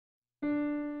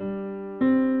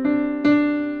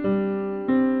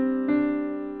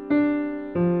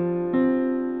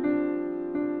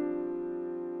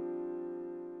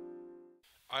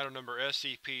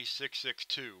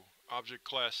SCP-662 Object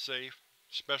Class Safe.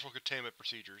 Special Containment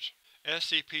Procedures.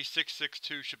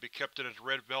 SCP-662 should be kept in its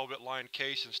red velvet-lined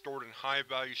case and stored in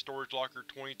High-Value Storage Locker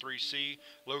 23-C,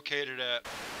 located at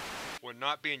when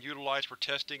not being utilized for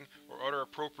testing or other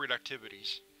appropriate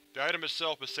activities. The item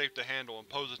itself is safe to handle and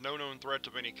poses no known threats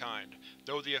of any kind,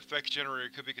 though the effects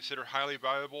generated could be considered highly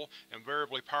valuable and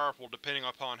variably powerful depending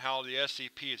upon how the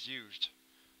SCP is used.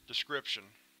 Description: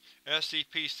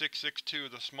 SCP-662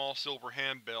 is a small silver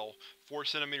handbell, 4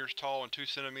 cm tall and 2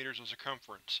 cm in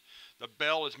circumference. The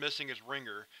bell is missing its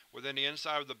ringer. Within the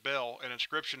inside of the bell, an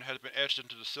inscription has been etched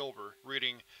into the silver,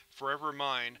 reading, "Forever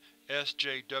mine,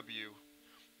 S.J.W."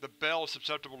 The bell is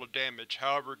susceptible to damage,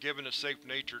 however, given its safe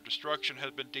nature, destruction has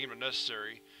been deemed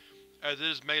unnecessary. As it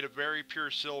is made of very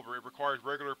pure silver, it requires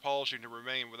regular polishing to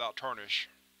remain without tarnish.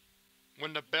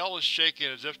 When the bell is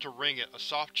shaken as if to ring it, a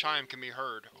soft chime can be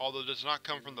heard, although it does not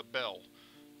come from the bell.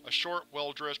 A short,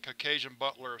 well-dressed Caucasian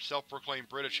butler of self-proclaimed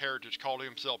British heritage calling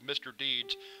himself Mr.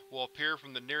 Deeds will appear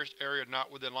from the nearest area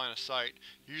not within line of sight,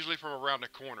 usually from around the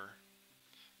corner.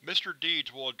 Mr.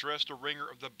 Deeds will address the ringer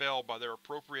of the bell by their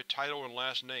appropriate title and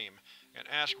last name, and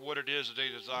ask what it is that they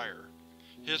desire.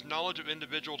 His knowledge of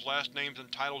individuals' last names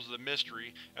and titles is a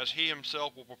mystery, as he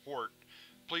himself will purport.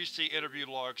 Please see Interview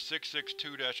Log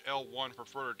 662-L1 for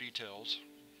further details.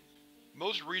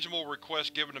 Most reasonable requests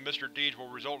given to Mr. Deeds will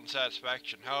result in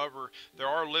satisfaction, however, there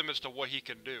are limits to what he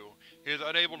can do. He is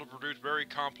unable to produce very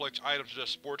complex items such as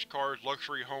sports cars,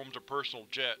 luxury homes, or personal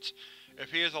jets.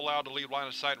 If he is allowed to leave line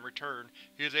of sight and return,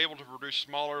 he is able to produce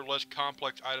smaller, less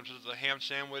complex items such as a ham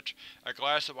sandwich, a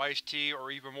glass of iced tea,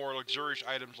 or even more luxurious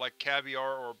items like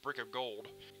caviar or a brick of gold.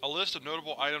 A list of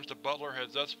notable items the Butler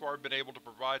has thus far been able to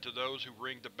provide to those who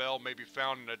ring the bell may be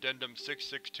found in Addendum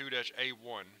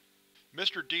 662-A1.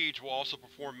 Mr. Deeds will also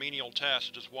perform menial tasks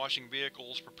such as washing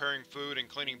vehicles, preparing food, and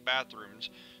cleaning bathrooms.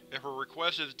 If a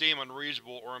request is deemed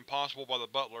unreasonable or impossible by the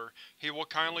Butler, he will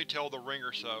kindly tell the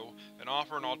ringer so, and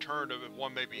offer an alternative if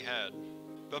one may be had.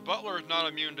 The Butler is not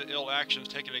immune to ill actions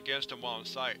taken against him while on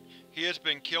site. He has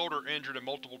been killed or injured in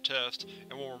multiple tests,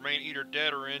 and will remain either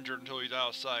dead or injured until he is out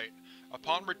of sight.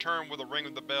 Upon return with the ring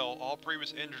of the bell, all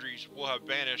previous injuries will have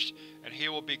vanished, and he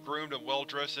will be groomed and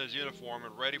well-dressed in his uniform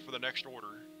and ready for the next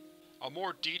order. A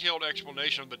more detailed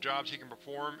explanation of the jobs he can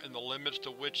perform and the limits to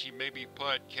which he may be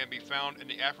put can be found in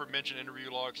the aforementioned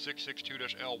Interview Log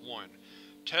 662-L1.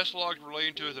 Test logs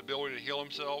relating to his ability to heal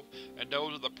himself, and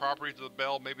those of the properties of the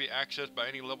bell may be accessed by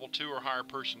any Level 2 or higher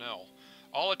personnel.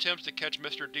 All attempts to catch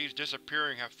Mr. Deeds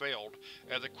disappearing have failed,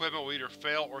 as equipment will either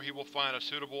fail or he will find a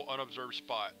suitable unobserved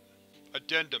spot.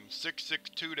 Addendum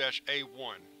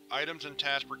 662-A1 Items and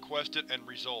tasks requested and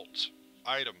results.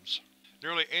 Items: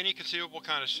 nearly any conceivable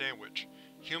kind of sandwich.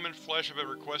 Human flesh have been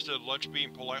requested at lunch meat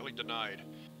and politely denied.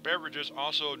 Beverages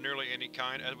also of nearly any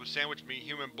kind, as with sandwich meat,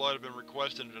 human blood have been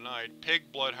requested and denied.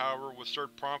 Pig blood, however, was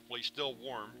served promptly, still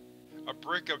warm. A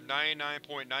brick of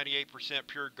 99.98%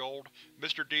 pure gold.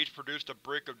 Mr. Deeds produced a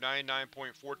brick of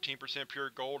 99.14%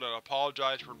 pure gold and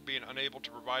apologized for being unable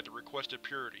to provide the requested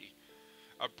purity.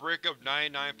 A brick of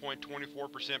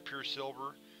 99.24% pure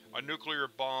silver. A nuclear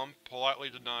bomb, politely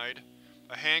denied.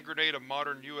 A hand grenade of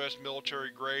modern U.S.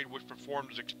 military grade which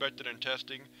performed as expected in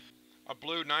testing. A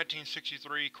blue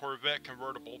 1963 Corvette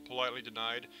convertible, politely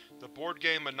denied. The board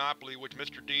game Monopoly which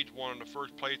Mr. Deeds won on the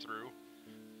first playthrough.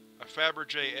 A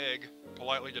Fabergé egg,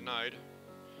 politely denied.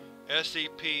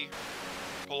 SCP,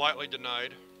 politely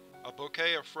denied. A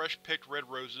bouquet of fresh-picked red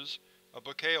roses. A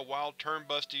bouquet of wild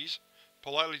turnbusties,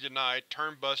 politely denied.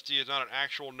 Turnbusty is not an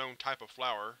actual known type of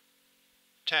flower.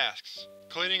 Tasks: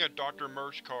 cleaning a Dr.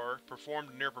 Merck's car, performed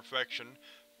to near perfection.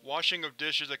 Washing of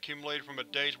dishes accumulated from a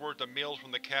day's worth of meals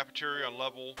from the cafeteria on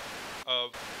level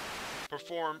of,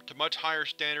 performed to much higher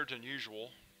standards than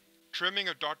usual. Trimming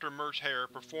of Dr. Merck's hair,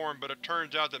 performed, but it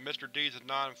turns out that Mr. Deeds is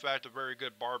not in fact a very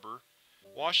good barber.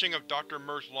 Washing of Dr.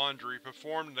 Merck's laundry,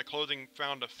 performed and the clothing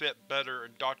found to fit better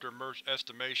in Dr. Merck's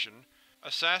estimation.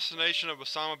 Assassination of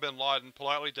Osama bin Laden,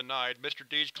 politely denied. Mr.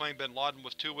 Deeds claimed bin Laden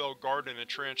was too well guarded and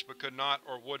entrenched but could not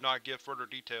or would not give further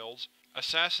details.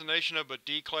 Assassination of a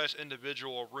D-Class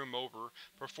individual a room over,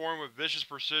 performed with vicious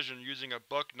precision using a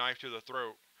buck knife to the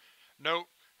throat. Note: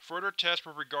 further tests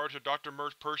with regard to Dr.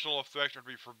 Merck's personal effects are to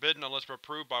be forbidden unless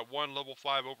approved by one Level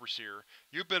 5 Overseer.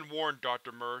 You've been warned,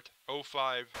 Dr. Merck.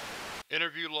 05.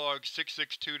 Interview Log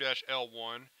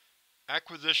 662-L1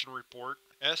 Acquisition Report: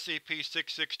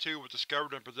 SCP-662 was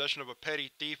discovered in possession of a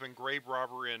petty thief and grave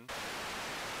robber in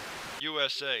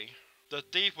USA. The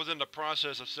thief was in the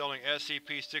process of selling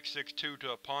SCP-662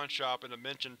 to a pawnshop in the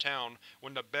mentioned town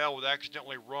when the bell was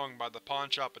accidentally rung by the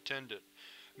pawnshop attendant.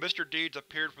 Mr. Deeds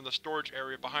appeared from the storage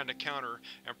area behind the counter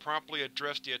and promptly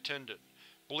addressed the attendant.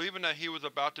 Believing that he was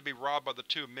about to be robbed by the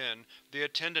two men, the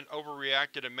attendant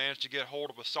overreacted and managed to get hold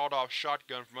of a sawed-off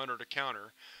shotgun from under the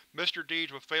counter. Mr.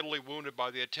 Deeds was fatally wounded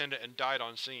by the attendant and died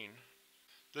on scene.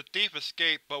 The thief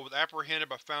escaped but was apprehended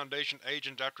by Foundation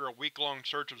agents after a week-long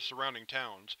search of the surrounding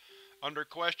towns. Under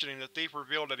questioning, the thief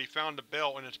revealed that he found the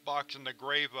bell in its box in the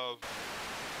grave of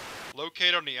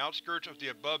located on the outskirts of the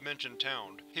above-mentioned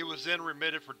town. He was then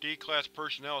remitted for D-Class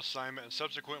personnel assignment and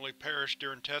subsequently perished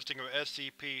during testing of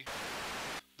SCP.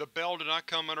 The bell did not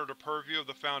come under the purview of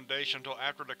the Foundation until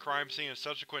after the crime scene and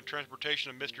subsequent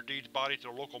transportation of Mr. Deeds' body to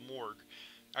the local morgue.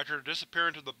 After the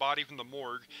disappearance of the body from the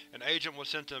morgue, an agent was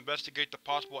sent to investigate the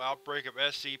possible outbreak of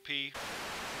SCP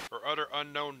or other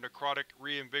unknown necrotic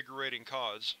reinvigorating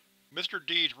cause. Mr.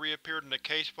 Deeds reappeared in the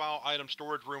case file item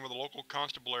storage room of the local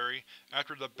constabulary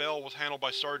after the bell was handled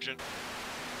by Sergeant.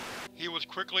 He was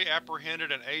quickly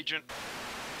apprehended and Agent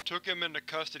took him into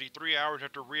custody 3 hours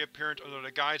after reappearance under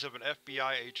the guise of an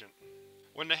FBI agent.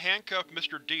 When the handcuffed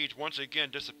Mr. Deeds once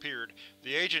again disappeared,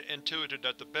 the agent intuited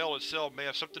that the bell itself may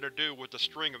have something to do with the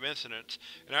string of incidents,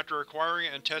 and after acquiring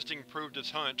it and testing proved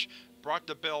his hunch, brought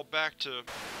the bell back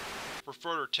for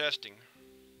further testing.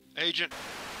 Agent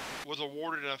was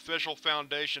awarded an official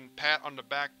Foundation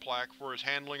pat-on-the-back plaque for his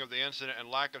handling of the incident and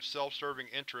lack of self-serving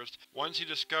interest once he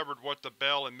discovered what the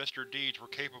bell and Mr. Deeds were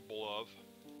capable of.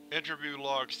 Interview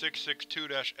Log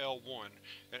 662-L1.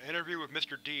 An interview with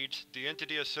Mr. Deeds, the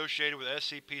entity associated with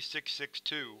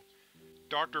SCP-662.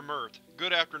 Dr. Mirth: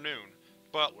 Good afternoon.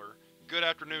 Butler: Good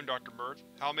afternoon, Dr. Mirth.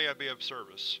 How may I be of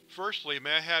service? Firstly,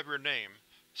 may I have your name?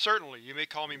 Certainly, you may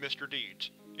call me Mr.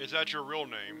 Deeds. Is that your real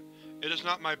name? It is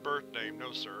not my birth name,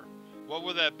 no sir. What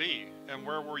would that be, and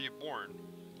where were you born?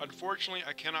 Unfortunately,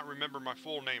 I cannot remember my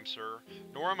full name, sir,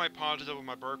 nor am I positive of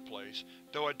my birthplace,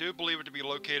 though I do believe it to be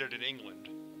located in England.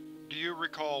 Do you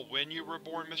recall when you were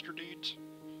born, Mr. Deeds?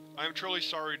 I am truly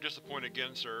sorry to disappoint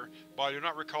again, sir, but I do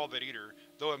not recall that either,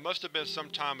 though it must have been some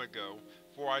time ago,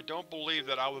 for I don't believe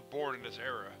that I was born in this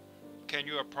era. Can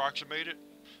you approximate it?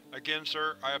 Again,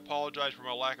 sir, I apologize for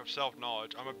my lack of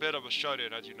self-knowledge. I'm a bit of a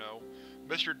shut-in, as you know.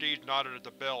 Mr. Deeds nodded at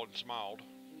the bell and smiled.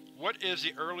 What is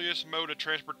the earliest mode of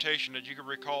transportation that you can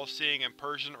recall seeing in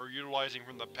person or utilizing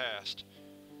from the past?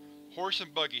 Horse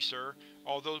and buggy, sir,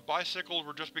 although bicycles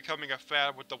were just becoming a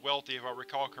fad with the wealthy if I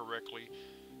recall correctly.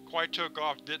 Quite took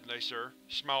off, didn't they, sir?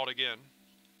 Smiled again.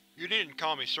 You needn't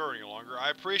call me sir any longer. I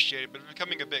appreciate it, but it's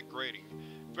becoming a bit grating.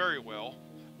 Very well.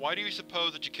 Why do you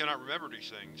suppose that you cannot remember these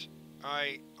things?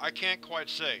 I can't quite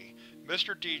say.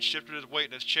 Mr. Deeds shifted his weight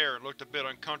in his chair and looked a bit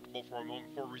uncomfortable for a moment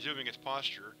before resuming his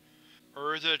posture.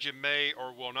 Or is it that you may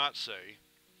or will not say?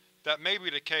 That may be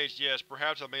the case, yes,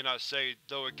 perhaps I may not say,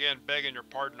 though again, begging your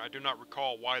pardon, I do not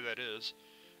recall why that is.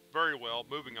 Very well,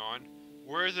 moving on.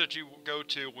 Where is it that you go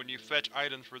to when you fetch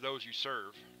items for those you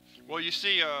serve? Well, you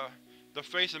see, the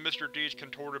face of Mr. Deeds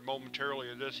contorted momentarily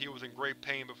as if he was in great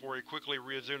pain before he quickly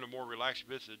reassumed a more relaxed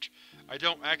visage. I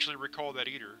don't actually recall that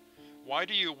either. Why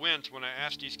do you wince when I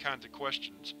ask these kinds of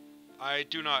questions? I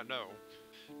do not know.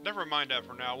 Never mind that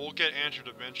for now, we'll get answered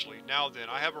eventually. Now then,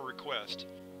 I have a request.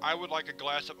 I would like a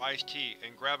glass of iced tea,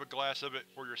 and grab a glass of it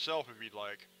for yourself if you'd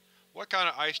like. What kind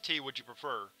of iced tea would you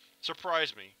prefer?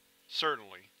 Surprise me.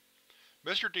 Certainly.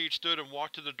 Mr. Deeds stood and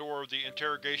walked to the door of the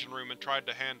interrogation room and tried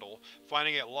the handle.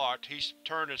 Finding it locked, he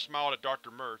turned and smiled at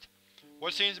Dr. Mirth.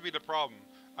 What seems to be the problem?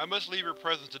 I must leave your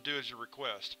presence to do as you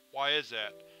request. Why is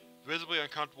that? Visibly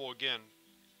uncomfortable again.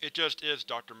 It just is,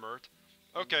 Dr. Mirth.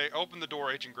 Okay, open the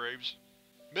door, Agent Graves.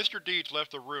 Mr. Deeds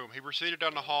left the room. He proceeded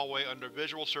down the hallway under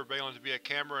visual surveillance via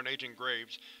camera and Agent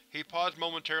Graves. He paused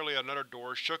momentarily at another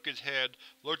door, shook his head,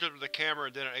 looked up at the camera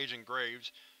and then at Agent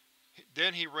Graves.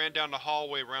 Then he ran down the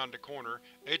hallway round the corner.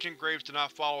 Agent Graves did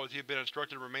not follow as he had been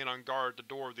instructed to remain on guard at the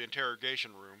door of the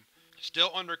interrogation room.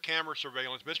 Still under camera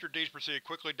surveillance, Mr. Deeds proceeded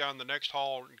quickly down the next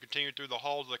hall and continued through the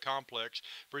halls of the complex,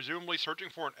 presumably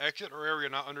searching for an exit or area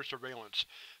not under surveillance.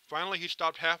 Finally, he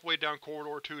stopped halfway down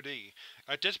Corridor 2D.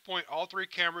 At this point, all three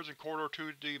cameras in Corridor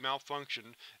 2D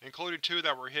malfunctioned, including two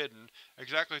that were hidden.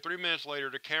 Exactly 3 minutes later,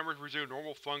 the cameras resumed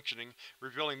normal functioning,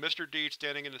 revealing Mr. Deeds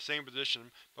standing in the same position,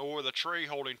 but with a tray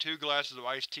holding 2 glasses of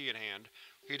iced tea in hand.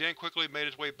 He then quickly made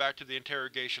his way back to the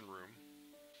interrogation room.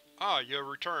 Ah, you have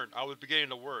returned. I was beginning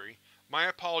to worry. My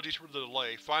apologies for the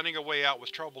delay. Finding a way out was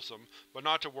troublesome, but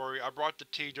not to worry, I brought the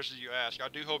tea just as you asked. I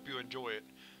do hope you enjoy it.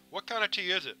 What kind of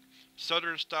tea is it?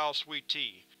 Southern-style sweet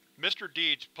tea. Mr.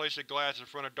 Deeds placed a glass in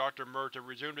front of Dr. Mirth and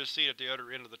resumed his seat at the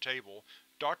other end of the table.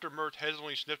 Dr. Mirth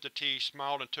hesitantly sniffed the tea,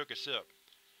 smiled, and took a sip.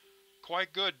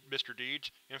 Quite good, Mr.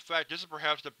 Deeds. In fact, this is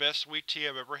perhaps the best sweet tea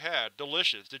I've ever had.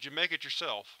 Delicious. Did you make it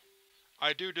yourself?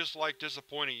 I do dislike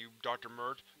disappointing you, Dr.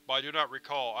 Merth, but I do not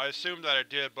recall. I assumed that I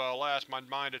did, but alas, my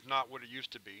mind is not what it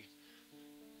used to be.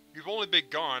 You've only been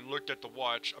gone, looked at the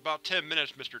watch, about 10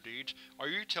 minutes, Mr. Deeds. Are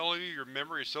you telling me your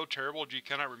memory is so terrible that you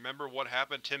cannot remember what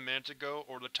happened 10 minutes ago,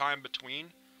 or the time between?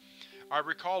 I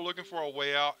recall looking for a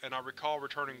way out, and I recall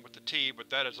returning with the tea, but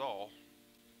that is all.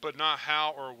 But not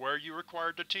how or where you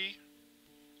required the tea?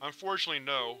 Unfortunately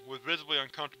no, was visibly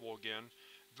uncomfortable again.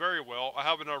 Very well, I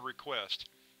have another request.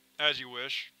 As you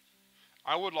wish.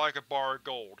 I would like a bar of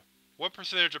gold. What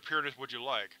percentage of pureness would you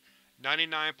like?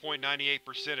 99.98%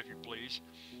 if you please.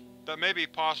 That may be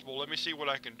possible, let me see what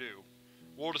I can do.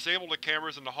 We'll disable the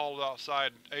cameras in the hall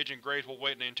outside and Agent Graves will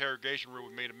wait in the interrogation room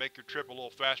with me to make your trip a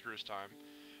little faster this time.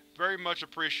 Very much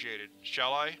appreciated.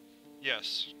 Shall I?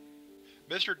 Yes.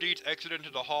 Mr. Dietz exited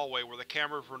into the hallway where the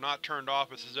cameras were not turned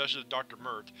off as suggested to Dr.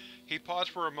 Merth. He paused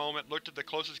for a moment, looked at the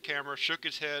closest camera, shook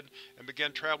his head, and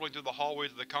began traveling through the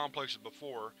hallways of the complex as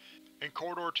before. In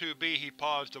Corridor 2B he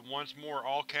paused and once more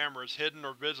all cameras, hidden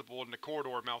or visible in the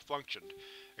corridor, malfunctioned.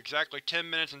 Exactly 10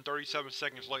 minutes and 37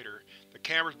 seconds later, the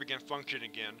cameras began functioning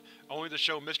again, only to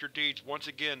show Mr. Deeds once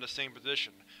again in the same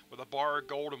position, with a bar of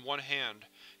gold in one hand.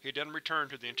 He then returned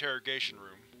to the interrogation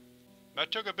room. That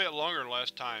took a bit longer than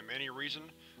last time. Any reason?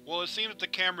 Well, it seems that the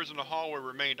cameras in the hallway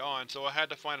remained on, so I had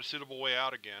to find a suitable way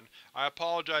out again. I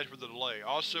apologize for the delay.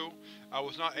 Also, I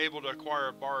was not able to acquire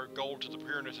a bar of gold to the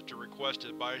pureness that you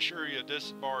requested, but I assure you that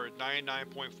this bar is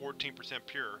 99.14%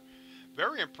 pure.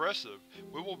 Very impressive.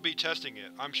 We will be testing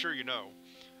it, I'm sure you know.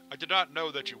 I did not know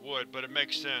that you would, but it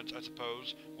makes sense, I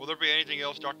suppose. Will there be anything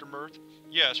else, Dr. Merth?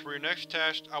 Yes, for your next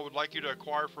test, I would like you to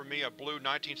acquire for me a blue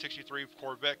 1963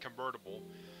 Corvette convertible.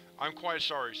 I'm quite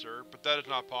sorry, sir, but that is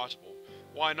not possible.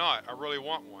 Why not? I really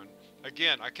want one.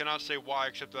 Again, I cannot say why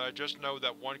except that I just know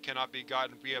that one cannot be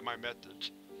gotten via my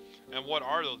methods. And what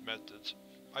are those methods?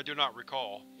 I do not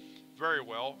recall. Very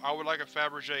well, I would like a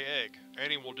Fabergé egg.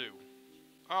 Any will do.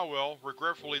 Ah well,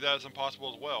 regretfully that is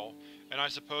impossible as well. And I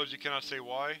suppose you cannot say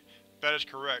why? That is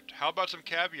correct. How about some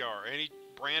caviar? Any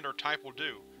brand or type will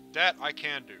do. That I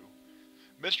can do.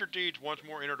 Mr. Deeds once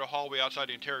more entered the hallway outside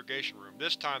the interrogation room.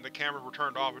 This time, the cameras were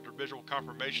turned off after visual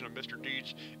confirmation of Mr.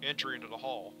 Deeds' entry into the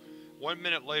hall. 1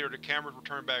 minute later, the cameras were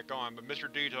turned back on, but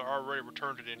Mr. Deeds had already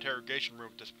returned to the interrogation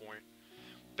room at this point.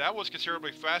 That was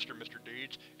considerably faster, Mr.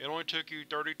 Deeds. It only took you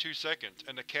 32 seconds,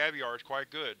 and the caviar is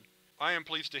quite good. I am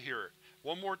pleased to hear it.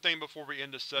 One more thing before we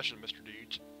end this session, Mr.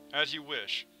 Deeds. As you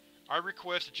wish. I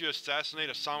request that you assassinate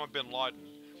Osama bin Laden.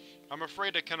 I'm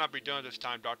afraid that cannot be done this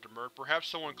time, Dr. Merth. Perhaps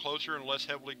someone closer and less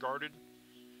heavily guarded?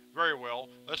 Very well.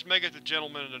 Let's make it the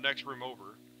gentleman in the next room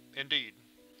over. Indeed.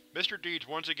 Mr. Deeds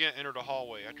once again entered the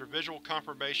hallway. After visual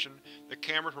confirmation, the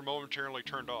cameras were momentarily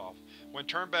turned off. When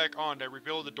turned back on, they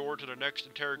revealed the door to the next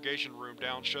interrogation room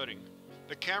down shutting.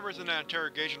 The cameras in that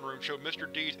interrogation room showed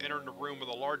Mr. Deeds entering the room with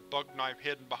a large buck knife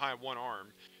hidden behind one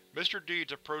arm. Mr.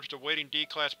 Deeds approached the waiting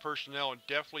D-Class personnel and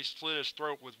deftly slit his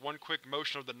throat with one quick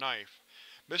motion of the knife.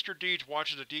 Mr. Deeds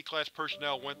watched as the D-Class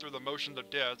personnel went through the motions of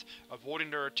death,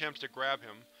 avoiding their attempts to grab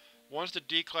him. Once the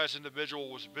D-Class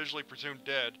individual was visually presumed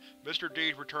dead, Mr.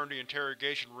 Deeds returned to the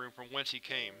interrogation room from whence he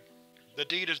came. The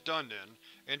deed is done then.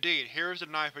 Indeed, here is the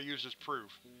knife I used as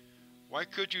proof. Why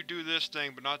could you do this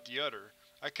thing but not the other?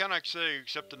 I cannot say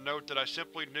except to note that I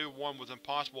simply knew one was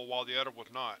impossible while the other was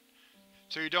not.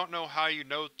 So you don't know how you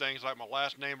know things like my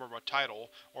last name or my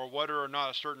title, or whether or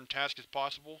not a certain task is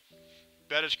possible?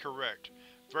 That is correct.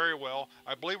 Very well,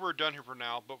 I believe we're done here for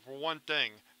now, but for one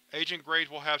thing, Agent Graves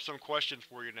will have some questions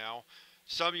for you now.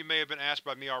 Some you may have been asked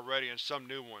by me already, and some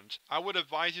new ones. I would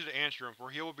advise you to answer them, for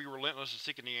he will be relentless in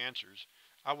seeking the answers.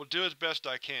 I will do as best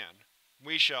I can.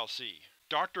 We shall see.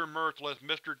 Dr. Merth left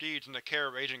Mr. Deeds in the care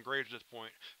of Agent Graves at this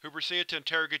point, who proceeded to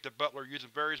interrogate the Butler using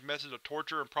various methods of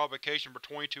torture and provocation for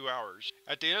 22 hours.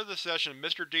 At the end of the session,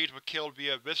 Mr. Deeds was killed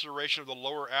via evisceration of the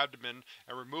lower abdomen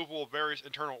and removal of various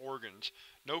internal organs.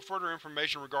 No further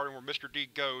information regarding where Mr.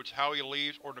 Deeds goes, how he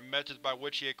leaves, or the methods by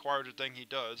which he acquires the thing he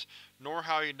does, nor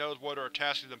how he knows whether a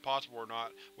task is impossible or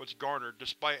not, was garnered,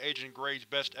 despite Agent Graves'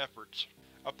 best efforts.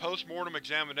 A post-mortem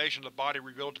examination of the body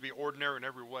revealed to be ordinary in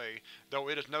every way, though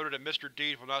it is noted that Mr.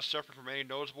 Deeds was not suffering from any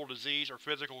noticeable disease or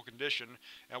physical condition,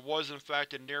 and was in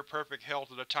fact in near-perfect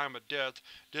health at the time of death,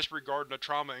 disregarding the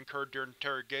trauma incurred during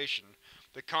interrogation.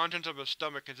 The contents of his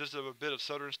stomach consisted of a bit of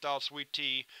Southern-style sweet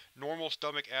tea, normal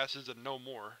stomach acids, and no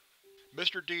more.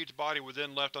 Mr. Deeds' body was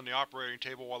then left on the operating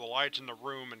table while the lights in the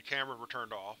room and cameras were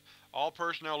turned off. All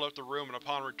personnel left the room, and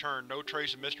upon return, no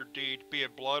trace of Mr. Deeds, be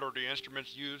it blood or the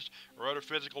instruments used, or other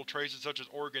physical traces such as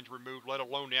organs removed, let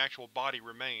alone the actual body,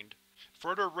 remained.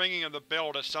 Further ringing of the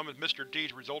bell that summons Mr.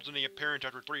 Deeds resulted in the appearance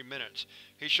after 3 minutes.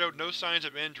 He showed no signs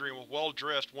of injury and was well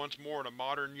dressed once more in a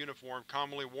modern uniform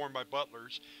commonly worn by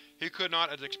butlers. He could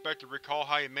not, as expected, recall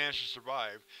how he managed to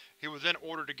survive. He was then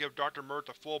ordered to give Dr. Mirth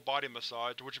a full body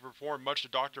massage, which he performed much to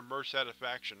Dr. Mirth's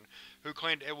satisfaction, who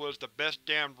claimed it was the best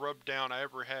damned rub-down I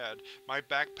ever had. My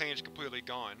back pain is completely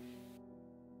gone.